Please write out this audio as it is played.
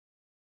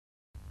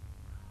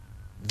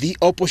The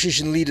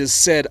opposition leaders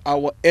said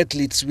our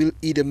athletes will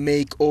either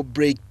make or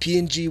break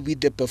PNG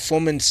with their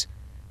performance.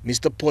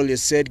 Mr. Polye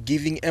said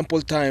giving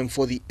ample time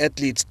for the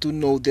athletes to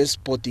know their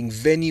sporting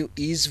venue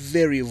is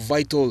very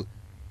vital.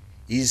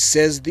 He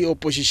says the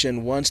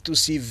opposition wants to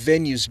see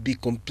venues be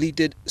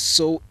completed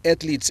so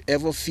athletes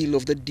have a feel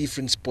of the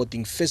different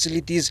sporting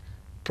facilities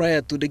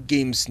prior to the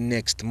games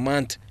next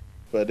month.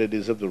 But they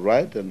deserve the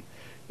right, and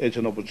it's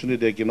an opportunity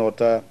they cannot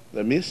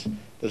miss.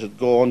 They should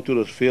go on to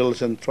those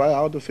fields and try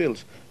out the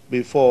fields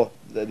before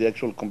the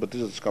actual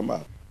competitions come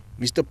out.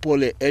 Mr.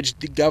 Polye urged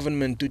the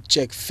government to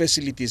check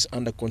facilities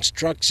under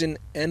construction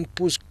and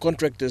push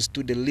contractors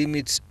to the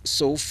limits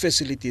so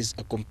facilities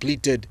are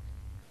completed.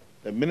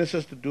 The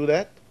ministers to do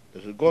that,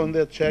 they should go in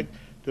there, check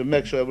to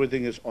make sure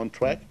everything is on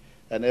track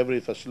and every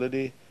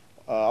facility,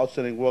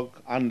 outstanding work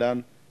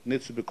undone,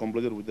 needs to be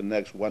completed within the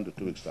next 1 to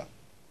 2 weeks time.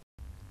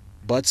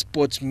 But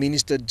Sports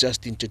Minister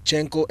Justin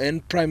Chachenko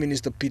and Prime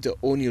Minister Peter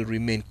O'Neill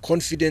remain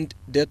confident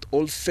that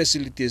all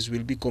facilities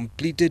will be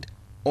completed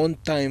on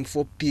time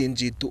for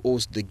PNG to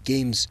host the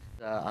games.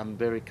 I'm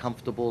very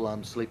comfortable,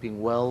 I'm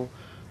sleeping well,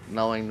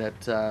 knowing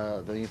that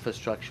the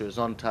infrastructure is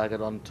on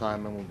target, on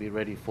time, and will be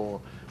ready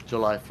for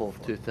July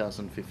 4th,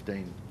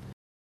 2015.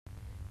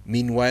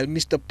 Meanwhile,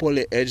 Mr.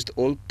 Polye urged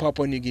all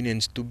Papua New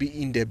Guineans to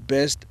be in their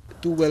best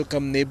to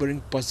welcome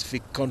neighboring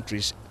Pacific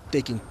countries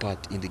taking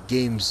part in the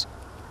games.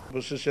 The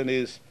position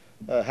is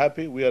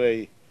happy. We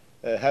are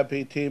a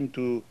happy team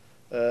to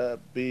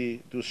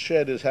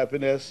share this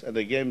happiness and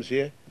the games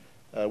here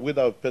with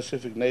our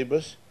Pacific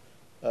neighbors,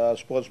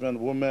 sportsmen,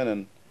 women,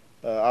 and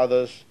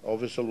others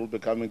officials will be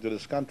coming to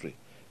this country.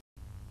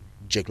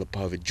 Jack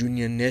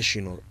Jr.,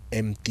 National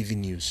EMTV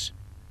News.